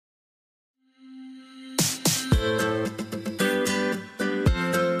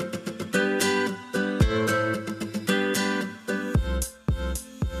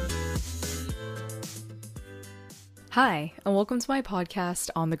Hi, and welcome to my podcast,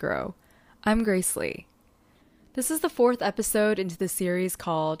 On the Grow. I'm Grace Lee. This is the fourth episode into the series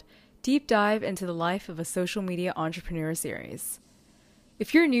called Deep Dive into the Life of a Social Media Entrepreneur series.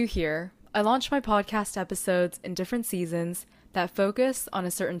 If you're new here, I launch my podcast episodes in different seasons that focus on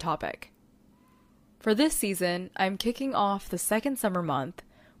a certain topic. For this season, I'm kicking off the second summer month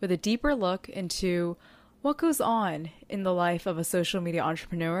with a deeper look into what goes on in the life of a social media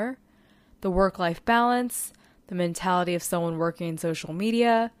entrepreneur, the work-life balance, the mentality of someone working in social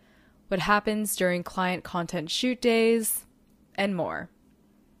media, what happens during client content shoot days, and more.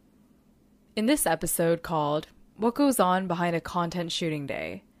 In this episode called What Goes On Behind a Content Shooting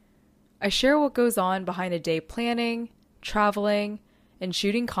Day, I share what goes on behind a day planning, traveling, and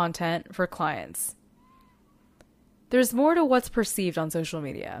shooting content for clients. There's more to what's perceived on social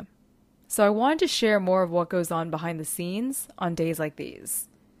media, so I wanted to share more of what goes on behind the scenes on days like these.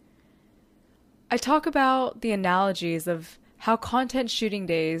 I talk about the analogies of how content shooting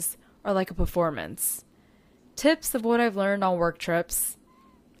days are like a performance, tips of what I've learned on work trips,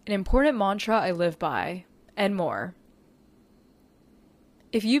 an important mantra I live by, and more.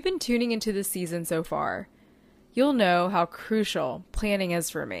 If you've been tuning into this season so far, you'll know how crucial planning is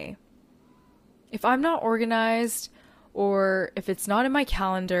for me. If I'm not organized, or if it's not in my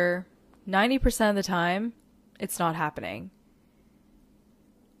calendar, 90% of the time, it's not happening.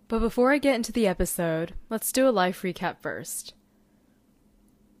 But before I get into the episode, let's do a life recap first.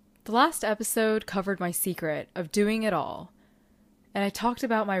 The last episode covered my secret of doing it all, and I talked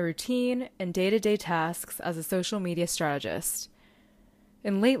about my routine and day-to-day tasks as a social media strategist.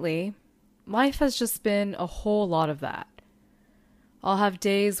 And lately, life has just been a whole lot of that. I'll have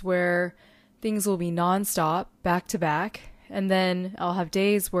days where things will be non-stop, back-to-back, and then I'll have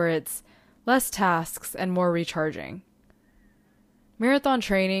days where it's less tasks and more recharging. Marathon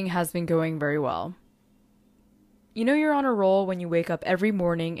training has been going very well. You know you're on a roll when you wake up every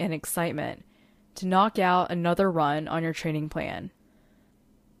morning in excitement to knock out another run on your training plan.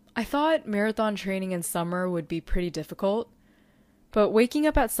 I thought marathon training in summer would be pretty difficult, but waking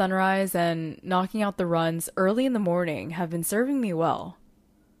up at sunrise and knocking out the runs early in the morning have been serving me well.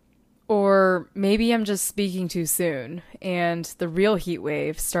 Or maybe I'm just speaking too soon, and the real heat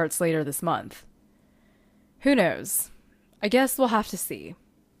wave starts later this month. Who knows? I guess we'll have to see.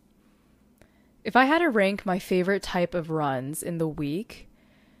 If I had to rank my favorite type of runs in the week,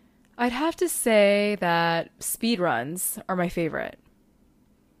 I'd have to say that speed runs are my favorite.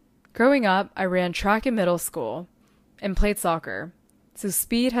 Growing up, I ran track in middle school and played soccer, so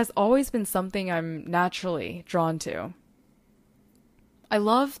speed has always been something I'm naturally drawn to. I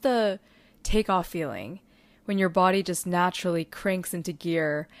love the takeoff feeling when your body just naturally cranks into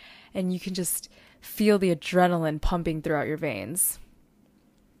gear and you can just feel the adrenaline pumping throughout your veins.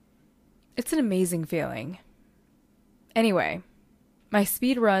 It's an amazing feeling. Anyway, my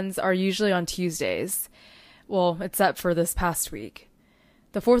speed runs are usually on Tuesdays. Well, except for this past week.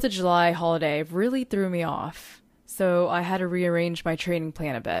 The 4th of July holiday really threw me off, so I had to rearrange my training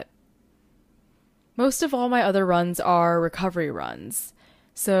plan a bit. Most of all my other runs are recovery runs,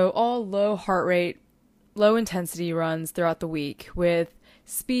 so all low heart rate, low intensity runs throughout the week with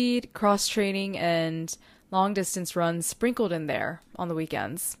speed, cross-training, and long-distance runs sprinkled in there on the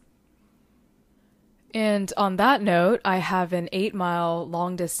weekends. And on that note, I have an 8-mile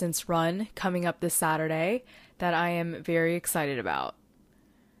long-distance run coming up this Saturday that I am very excited about.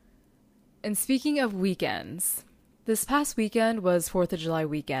 And speaking of weekends, this past weekend was 4th of July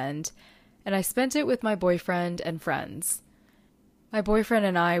weekend, and I spent it with my boyfriend and friends. My boyfriend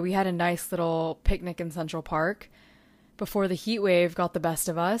and I, we had a nice little picnic in Central Park before the heat wave got the best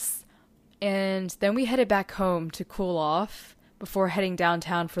of us, and then we headed back home to cool off before heading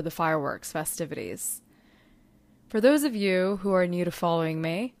downtown for the fireworks festivities. For those of you who are new to following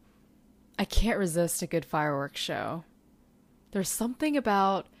me, I can't resist a good fireworks show. There's something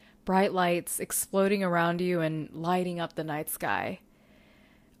about bright lights exploding around you and lighting up the night sky.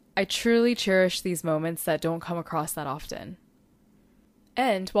 I truly cherish these moments that don't come across that often.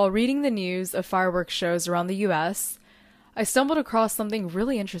 And while reading the news of fireworks shows around the US, I stumbled across something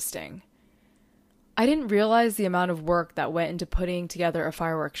really interesting. I didn't realize the amount of work that went into putting together a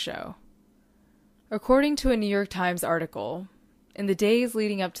fireworks show. According to a New York Times article, in the days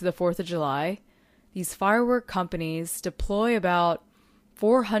leading up to the 4th of July, these firework companies deploy about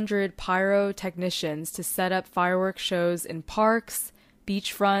 400 pyrotechnicians to set up fireworks shows in parks,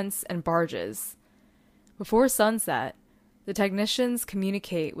 beachfronts, and barges. Before sunset, the technicians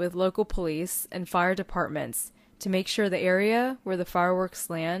communicate with local police and fire departments to make sure the area where the fireworks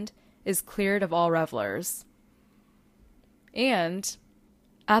land is cleared of all revelers. And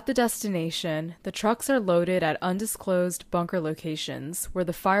At the destination, the trucks are loaded at undisclosed bunker locations where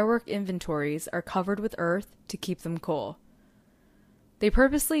the firework inventories are covered with earth to keep them cool. They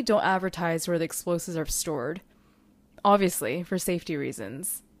purposely don't advertise where the explosives are stored, obviously for safety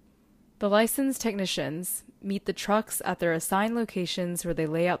reasons. The licensed technicians meet the trucks at their assigned locations where they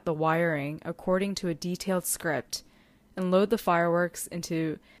lay out the wiring according to a detailed script and load the fireworks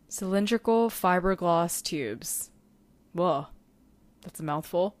into cylindrical fiberglass tubes. Whoa, that's a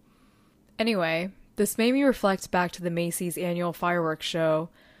mouthful. Anyway, this made me reflect back to the Macy's annual fireworks show,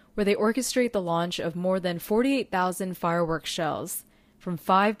 where they orchestrate the launch of more than 48,000 fireworks shells from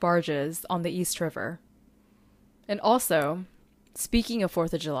 5 barges on the East River. And also, speaking of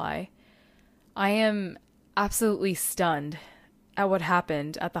 4th of July, I am absolutely stunned at what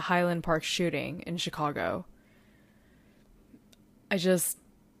happened at the Highland Park shooting in Chicago. I just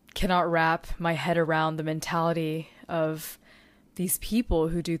cannot wrap my head around the mentality of these people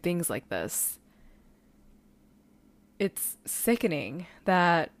who do things like this. It's sickening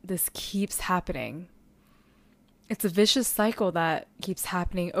that this keeps happening. It's a vicious cycle that keeps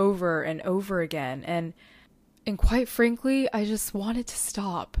happening over and over again, and quite frankly, I just want it to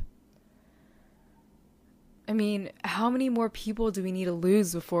stop. I mean, how many more people do we need to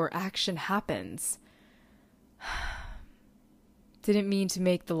lose before action happens? Didn't mean to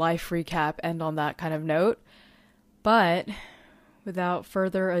make the life recap end on that kind of note, but without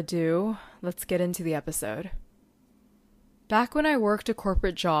further ado, let's get into the episode. Back when I worked a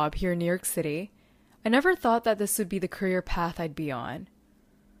corporate job here in New York City, I never thought that this would be the career path I'd be on.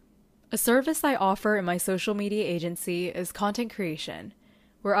 A service I offer in my social media agency is content creation,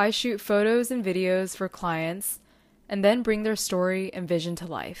 where I shoot photos and videos for clients and then bring their story and vision to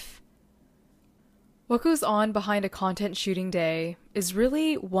life. What goes on behind a content shooting day is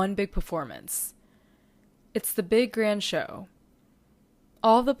really one big performance. It's the big grand show.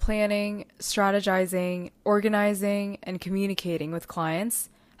 All the planning, strategizing, organizing, and communicating with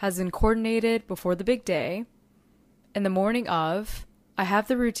clients has been coordinated before the big day, and the morning of, I have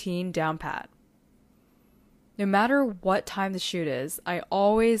the routine down pat. No matter what time the shoot is, I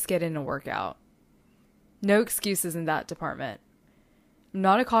always get in a workout. No excuses in that department. I'm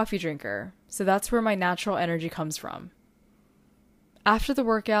not a coffee drinker, so that's where my natural energy comes from. After the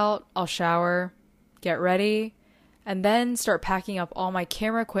workout, I'll shower, get ready, and then start packing up all my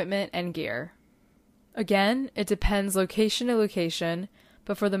camera equipment and gear. Again, it depends location to location,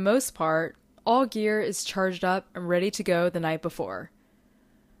 but for the most part, all gear is charged up and ready to go the night before.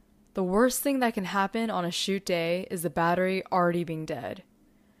 The worst thing that can happen on a shoot day is the battery already being dead.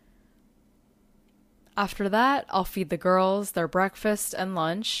 After that, I'll feed the girls their breakfast and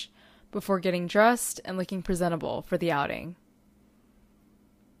lunch before getting dressed and looking presentable for the outing.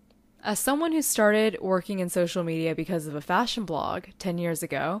 As someone who started working in social media because of a fashion blog 10 years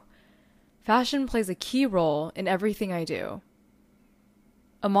ago, fashion plays a key role in everything I do.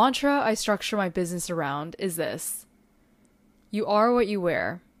 A mantra I structure my business around is this: you are what you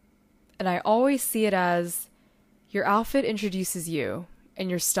wear. And I always see it as your outfit introduces you and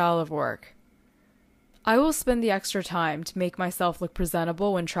your style of work. I will spend the extra time to make myself look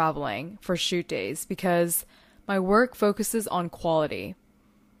presentable when traveling for shoot days because my work focuses on quality.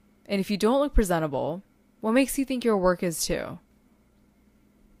 And if you don't look presentable, what makes you think your work is too?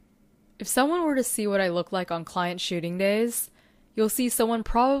 If someone were to see what I look like on client shooting days, you'll see someone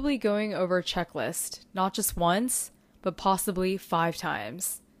probably going over a checklist, not just once, but possibly 5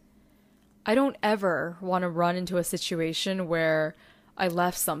 times. I don't ever want to run into a situation where I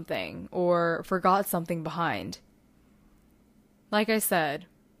left something or forgot something behind. Like I said,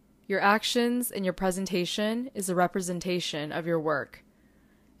 your actions and your presentation is a representation of your work.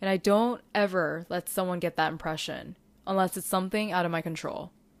 And I don't ever let someone get that impression, unless it's something out of my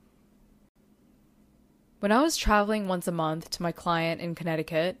control. When I was traveling once a month to my client in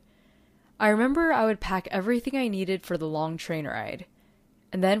Connecticut, I remember I would pack everything I needed for the long train ride,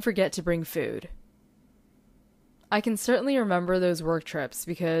 and then forget to bring food. I can certainly remember those work trips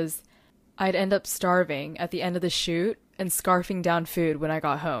because I'd end up starving at the end of the shoot and scarfing down food when I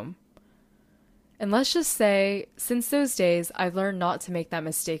got home. And let's just say, since those days, I've learned not to make that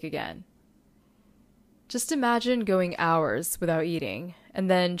mistake again. Just imagine going hours without eating and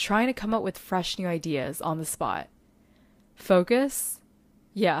then trying to come up with fresh new ideas on the spot. Focus?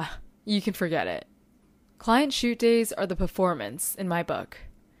 Yeah, you can forget it. Client shoot days are the performance in my book.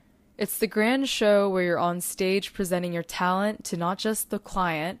 It's the grand show where you're on stage presenting your talent to not just the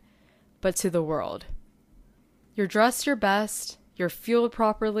client, but to the world. You're dressed your best, you're fueled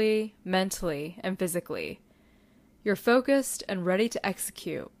properly, mentally and physically. You're focused and ready to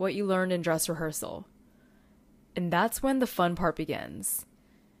execute what you learned in dress rehearsal. And that's when the fun part begins.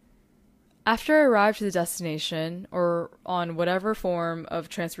 After I arrive to the destination, or on whatever form of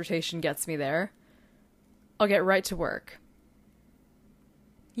transportation gets me there, I'll get right to work.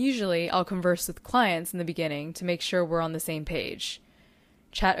 Usually, I'll converse with clients in the beginning to make sure we're on the same page,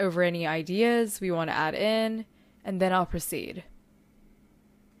 chat over any ideas we want to add in, and then I'll proceed.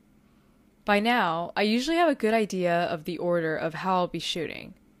 By now, I usually have a good idea of the order of how I'll be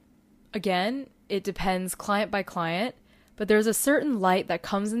shooting. Again, it depends client by client, but there's a certain light that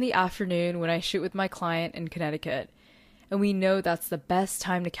comes in the afternoon when I shoot with my client in Connecticut, and we know that's the best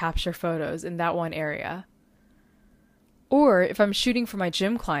time to capture photos in that one area. Or if I'm shooting for my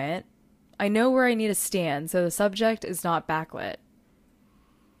gym client, I know where I need to stand so the subject is not backlit.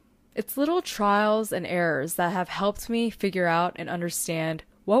 It's little trials and errors that have helped me figure out and understand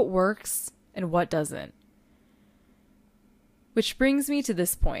what works and what doesn't. Which brings me to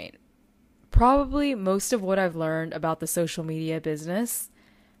this point. Probably most of what I've learned about the social media business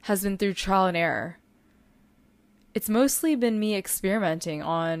has been through trial and error. It's mostly been me experimenting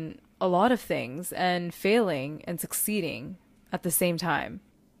on a lot of things and failing and succeeding at the same time.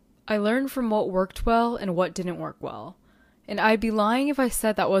 I learned from what worked well and what didn't work well, and I'd be lying if I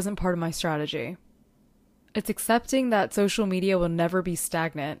said that wasn't part of my strategy. It's accepting that social media will never be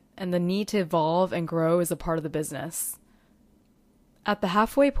stagnant and the need to evolve and grow is a part of the business. At the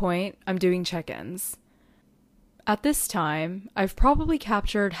halfway point, I'm doing check-ins. At this time, I've probably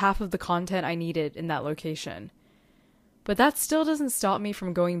captured half of the content I needed in that location. But that still doesn't stop me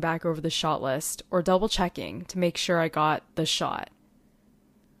from going back over the shot list or double-checking to make sure I got the shot.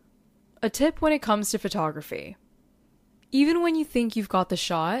 A tip when it comes to photography. Even when you think you've got the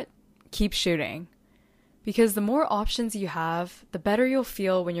shot, keep shooting. Because the more options you have, the better you'll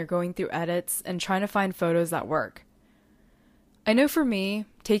feel when you're going through edits and trying to find photos that work. I know for me,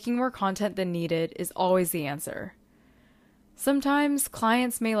 taking more content than needed is always the answer. Sometimes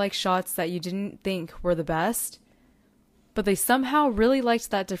clients may like shots that you didn't think were the best, but they somehow really liked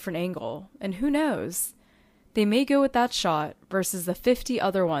that different angle, and who knows? They may go with that shot versus the 50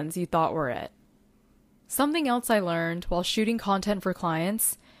 other ones you thought were it. Something else I learned while shooting content for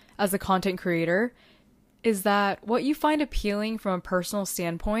clients as a content creator is that what you find appealing from a personal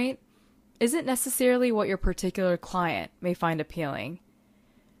standpoint isn't necessarily what your particular client may find appealing.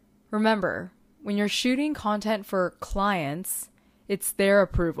 Remember, when you're shooting content for clients, it's their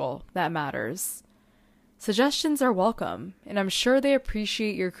approval that matters. Suggestions are welcome, and I'm sure they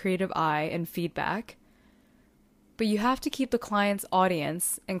appreciate your creative eye and feedback. But you have to keep the client's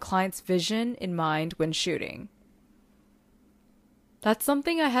audience and client's vision in mind when shooting. That's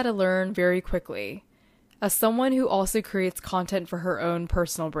something I had to learn very quickly, as someone who also creates content for her own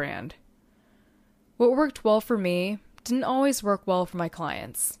personal brand. What worked well for me didn't always work well for my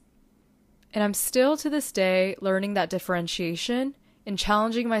clients. And I'm still to this day learning that differentiation and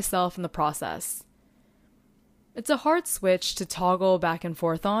challenging myself in the process. It's a hard switch to toggle back and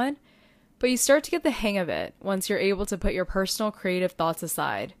forth on, but you start to get the hang of it once you're able to put your personal creative thoughts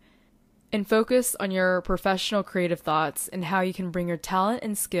aside and focus on your professional creative thoughts and how you can bring your talent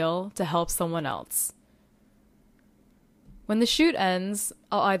and skill to help someone else. When the shoot ends,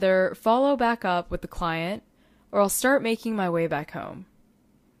 I'll either follow back up with the client or I'll start making my way back home.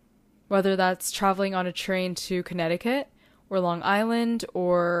 Whether that's traveling on a train to Connecticut or Long Island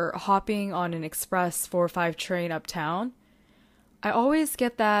or hopping on an express 4 or 5 train uptown, I always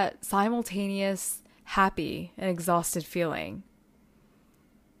get that simultaneous happy and exhausted feeling.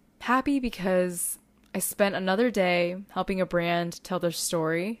 Happy because I spent another day helping a brand tell their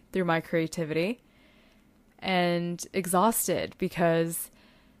story through my creativity, and exhausted because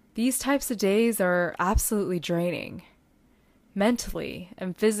these types of days are absolutely draining, mentally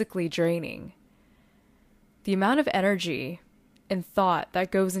and physically draining. The amount of energy and thought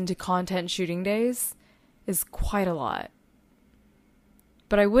that goes into content shooting days is quite a lot.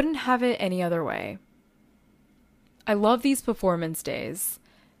 But I wouldn't have it any other way. I love these performance days,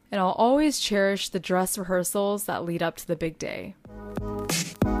 and I'll always cherish the dress rehearsals that lead up to the big day.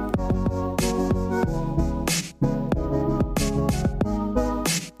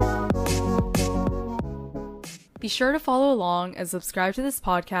 Be sure to follow along and subscribe to this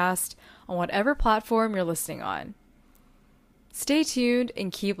podcast on whatever platform you're listening on. Stay tuned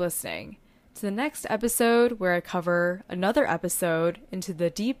and keep listening to the next episode where I cover another episode into the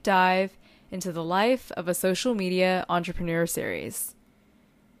deep dive into the life of a social media entrepreneur series.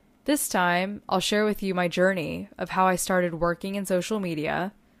 This time, I'll share with you my journey of how I started working in social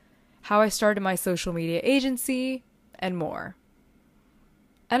media, how I started my social media agency, and more.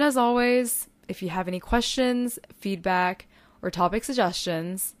 And as always, if you have any questions, feedback, or topic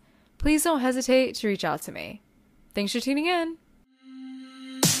suggestions, please don't hesitate to reach out to me. Thanks for tuning in.